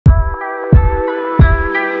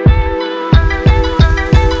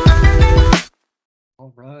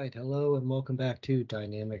Right, hello and welcome back to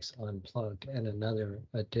Dynamics Unplugged and another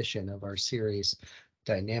edition of our series,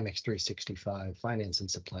 Dynamics 365 Finance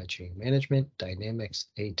and Supply Chain Management, Dynamics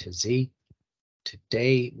A to Z.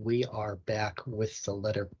 Today we are back with the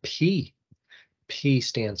letter P. P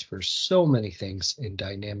stands for so many things in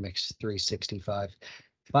Dynamics 365.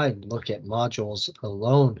 If I look at modules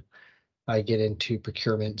alone, I get into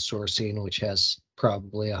procurement sourcing, which has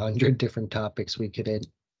probably 100 different topics we could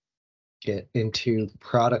get into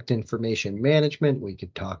product information management. We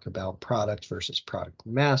could talk about product versus product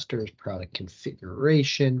masters, product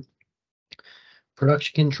configuration,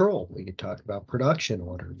 production control. We could talk about production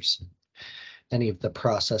orders, any of the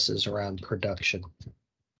processes around production,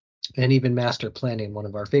 and even master planning, one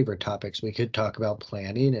of our favorite topics. We could talk about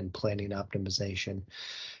planning and planning optimization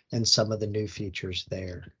and some of the new features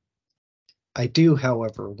there. I do,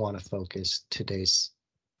 however, want to focus today's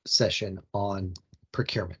session on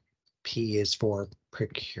procurement. P is for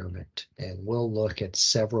procurement, and we'll look at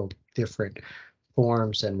several different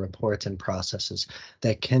forms and reports and processes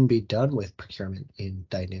that can be done with procurement in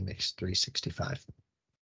Dynamics 365.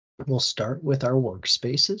 We'll start with our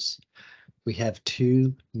workspaces. We have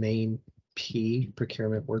two main P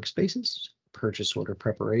procurement workspaces, purchase order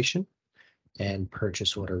preparation and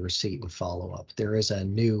purchase order receipt and follow-up. There is a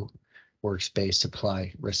new workspace,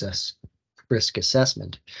 supply risk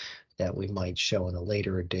assessment, that we might show in a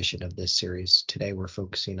later edition of this series. Today we're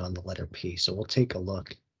focusing on the letter P, so we'll take a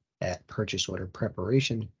look at purchase order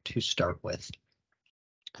preparation to start with.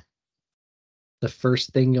 The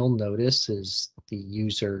first thing you'll notice is the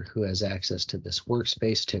user who has access to this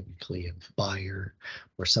workspace, typically a buyer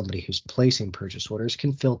or somebody who's placing purchase orders,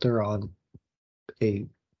 can filter on a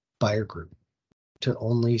buyer group to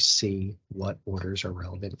only see what orders are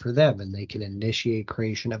relevant for them, and they can initiate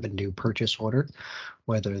creation of a new purchase order,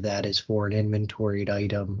 whether that is for an inventoried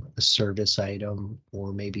item, a service item,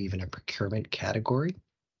 or maybe even a procurement category.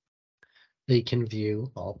 They can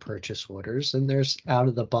view all purchase orders, and there's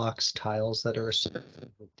out-of-the-box tiles that are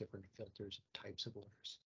associated with different filters of types of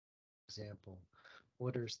orders. For example,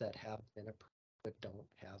 orders that have been approved but don't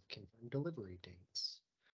have confirmed delivery dates,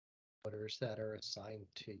 orders that are assigned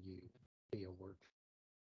to you via work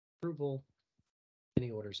approval,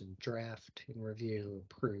 any orders in draft, in review,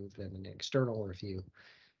 approved, and an external review.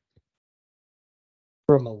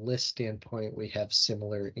 From a list standpoint, we have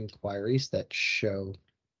similar inquiries that show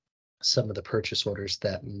some of the purchase orders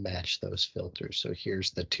that match those filters. So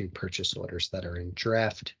here's the two purchase orders that are in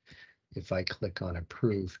draft. If I click on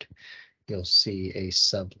approved, you'll see a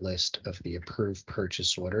sub list of the approved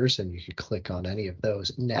purchase orders, and you can click on any of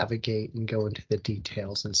those, navigate and go into the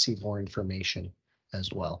details and see more information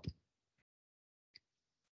as well.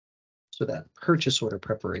 So that purchase order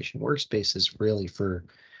preparation workspace is really for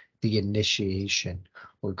the initiation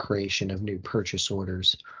or creation of new purchase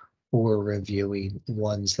orders or reviewing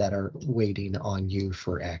ones that are waiting on you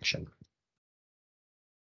for action.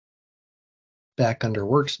 Back under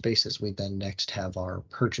workspaces, we then next have our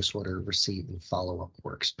purchase order receipt and follow-up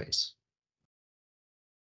workspace.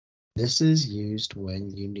 This is used when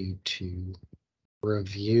you need to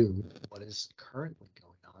review what is currently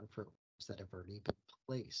going on for orders that have already been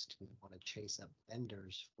placed. You want to chase up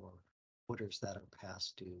vendors for orders that are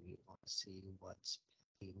past due. You want to see what's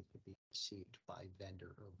pending to be received by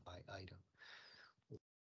vendor or by item.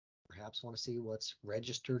 Perhaps want to see what's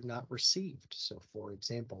registered, not received. So for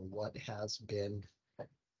example, what has been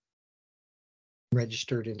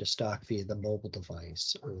registered into stock via the mobile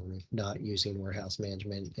device, or not using warehouse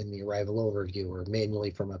management in the arrival overview, or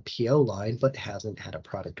manually from a PO line, but hasn't had a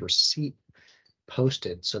product receipt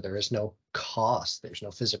posted. So there is no cost. There's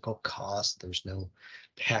no physical cost. There's no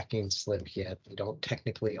packing slip yet. We don't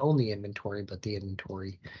technically own the inventory, but the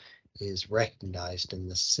inventory is recognized in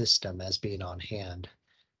the system as being on hand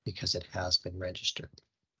because it has been registered.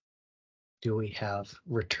 Do we have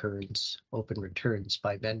returns, open returns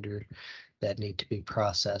by vendor that need to be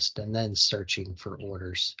processed, and then searching for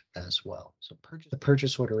orders as well? So the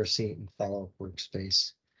purchase order receipt and follow-up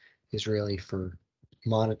workspace is really for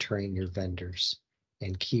monitoring your vendors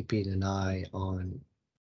and keeping an eye on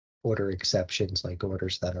order exceptions, like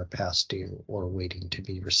orders that are past due or waiting to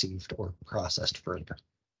be received or processed further.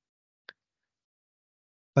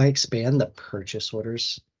 If I expand the purchase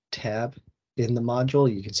orders tab in the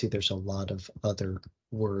module, you can see there's a lot of other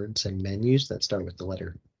words and menus that start with the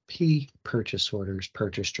letter P: purchase orders,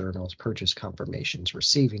 purchase journals, purchase confirmations,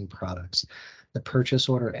 receiving products. The purchase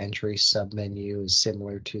order entry submenu is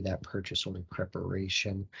similar to that purchase order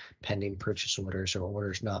preparation, pending purchase orders or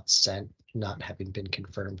orders not sent, not having been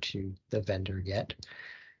confirmed to the vendor yet.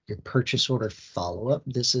 Your purchase order follow-up,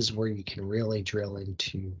 this is where you can really drill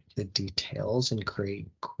into the details and create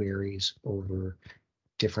queries over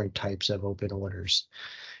different types of open orders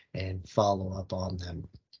and follow up on them.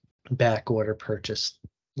 Back order purchase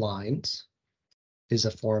lines is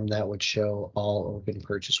a form that would show all open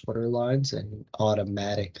purchase order lines and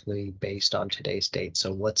automatically based on today's date.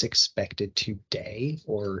 So what's expected today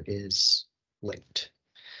or is linked.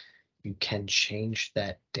 You can change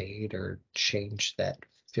that date or change that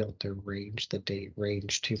filter range, the date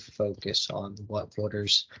range, to focus on what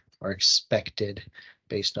orders are expected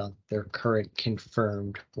based on their current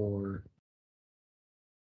confirmed or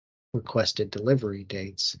requested delivery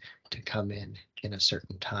dates to come in a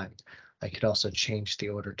certain time. I could also change the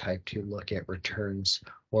order type to look at returns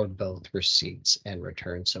or both receipts and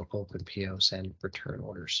returns, so open POs and return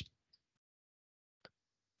orders.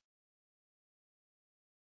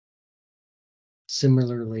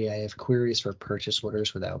 Similarly, I have queries for purchase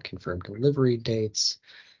orders without confirmed delivery dates,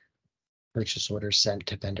 purchase orders sent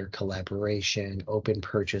to vendor collaboration, open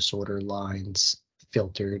purchase order lines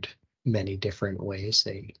filtered many different ways.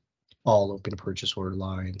 They all open purchase order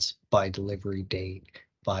lines by delivery date,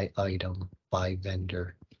 by item, by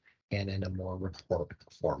vendor, and in a more report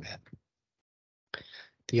format.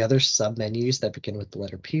 The other submenus that begin with the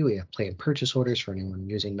letter P, we have planned purchase orders for anyone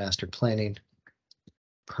using master planning,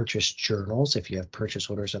 purchase journals, if you have purchase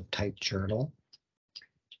orders of type journal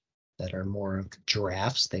that are more of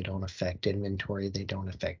drafts, they don't affect inventory, they don't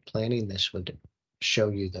affect planning, this would show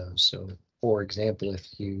you those. So for example, if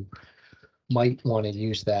you might want to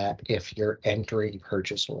use that if you're entering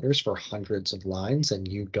purchase orders for hundreds of lines and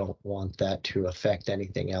you don't want that to affect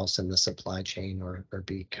anything else in the supply chain or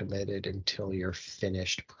be committed until you're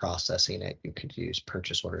finished processing it, you could use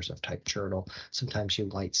purchase orders of type journal. Sometimes you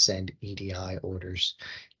might send EDI orders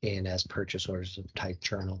in as purchase orders of type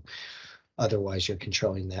journal. Otherwise, you're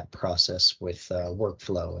controlling that process with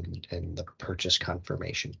workflow and the purchase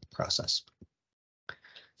confirmation process.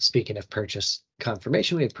 Speaking of purchase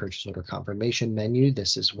confirmation, we have purchase order confirmation menu.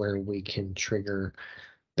 This is where we can trigger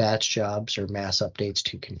batch jobs or mass updates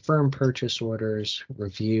to confirm purchase orders,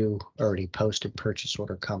 review already posted purchase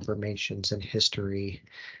order confirmations and history,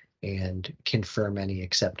 and confirm any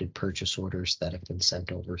accepted purchase orders that have been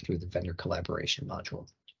sent over through the vendor collaboration module.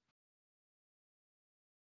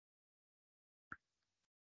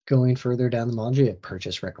 Going further down the module, you have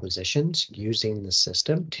purchase requisitions, using the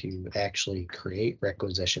system to actually create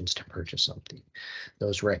requisitions to purchase something.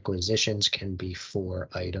 Those requisitions can be for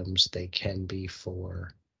items, they can be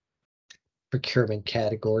for procurement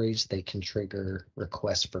categories, they can trigger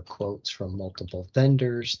requests for quotes from multiple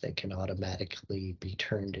vendors, they can automatically be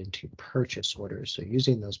turned into purchase orders. So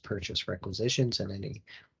using those purchase requisitions and any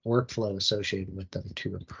workflow associated with them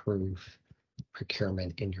to approve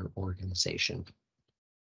procurement in your organization.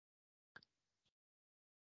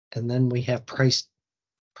 And then we have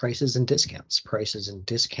prices and discounts. Prices and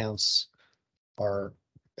discounts are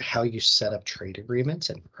how you set up trade agreements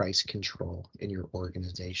and price control in your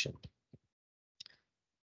organization.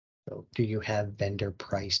 So do you have vendor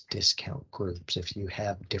price discount groups? If you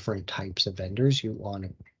have different types of vendors you want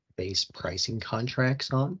to base pricing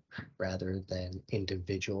contracts on rather than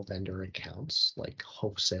individual vendor accounts like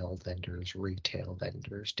wholesale vendors, retail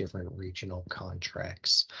vendors, different regional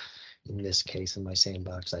contracts. In this case, in my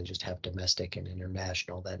sandbox, I just have domestic and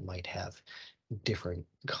international that might have different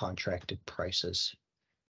contracted prices.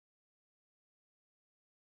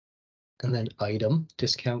 And then item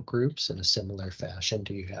discount groups in a similar fashion.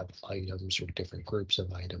 Do you have items or different groups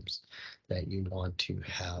of items that you want to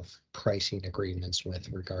have pricing agreements with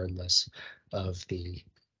regardless of the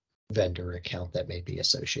vendor account that may be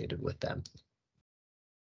associated with them?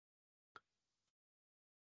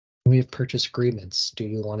 We have purchase agreements. Do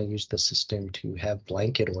you want to use the system to have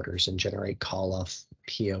blanket orders and generate call-off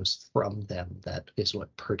POs from them? That is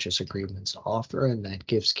what purchase agreements offer, and that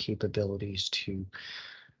gives capabilities to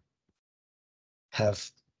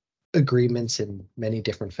have agreements in many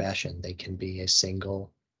different fashion. They can be a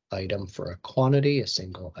single item for a quantity, a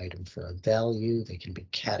single item for a value. They can be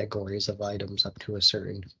categories of items up to a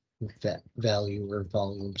certain value or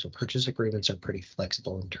volume. So purchase agreements are pretty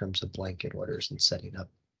flexible in terms of blanket orders and setting up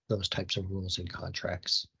those types of rules and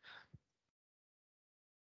contracts.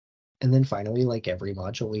 And then finally, like every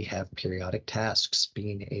module, we have periodic tasks,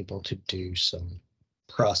 being able to do some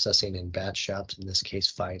processing in batch jobs, in this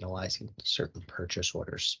case, finalizing certain purchase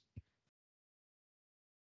orders.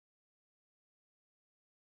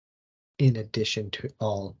 In addition to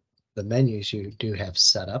all the menus you do have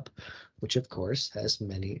set up, which of course has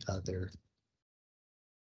many other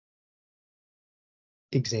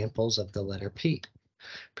examples of the letter P.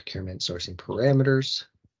 Procurement sourcing parameters,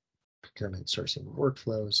 procurement sourcing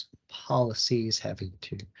workflows, policies, having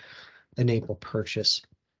to enable purchase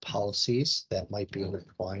policies that might be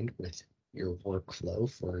intertwined with your workflow.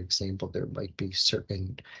 For example, there might be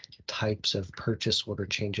certain types of purchase order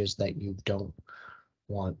changes that you don't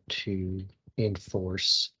want to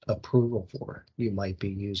enforce approval for. You might be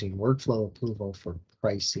using workflow approval for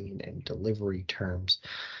pricing and delivery terms,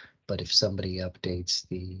 but if somebody updates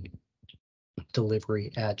the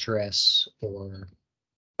delivery address or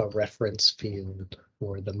a reference field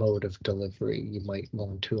or the mode of delivery, you might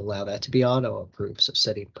want to allow that to be auto approved. So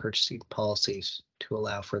setting purchasing policies to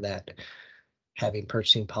allow for that. Having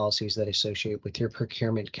purchasing policies that associate with your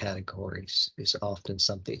procurement categories is often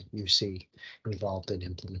something you see involved in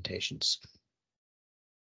implementations.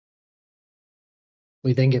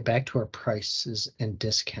 We then get back to our prices and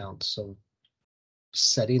discounts. So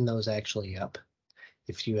setting those actually up.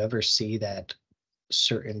 If you ever see that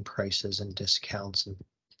certain prices and discounts and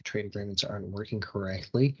trade agreements aren't working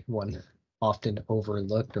correctly, one often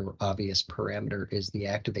overlooked or obvious parameter is the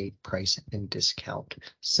activate price and discount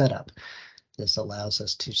setup. This allows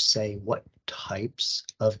us to say what types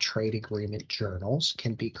of trade agreement journals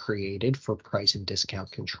can be created for price and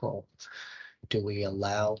discount control. Do we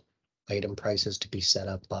allow item prices to be set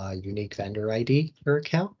up by unique vendor ID or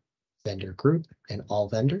account, vendor group, and all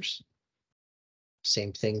vendors?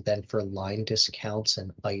 Same thing then for line discounts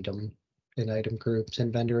and item groups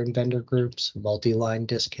and vendor groups, multi-line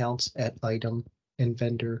discounts at item and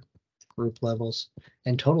vendor group levels,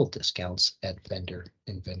 and total discounts at vendor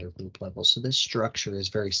and vendor group levels. So this structure is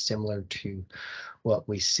very similar to what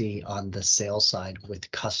we see on the sales side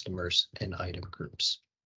with customers and item groups.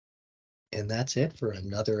 And that's it for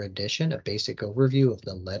another edition, a basic overview of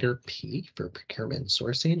the letter P for procurement and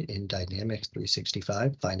sourcing in Dynamics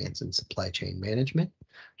 365 Finance and Supply Chain Management.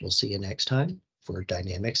 We'll see you next time for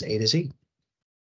Dynamics A to Z.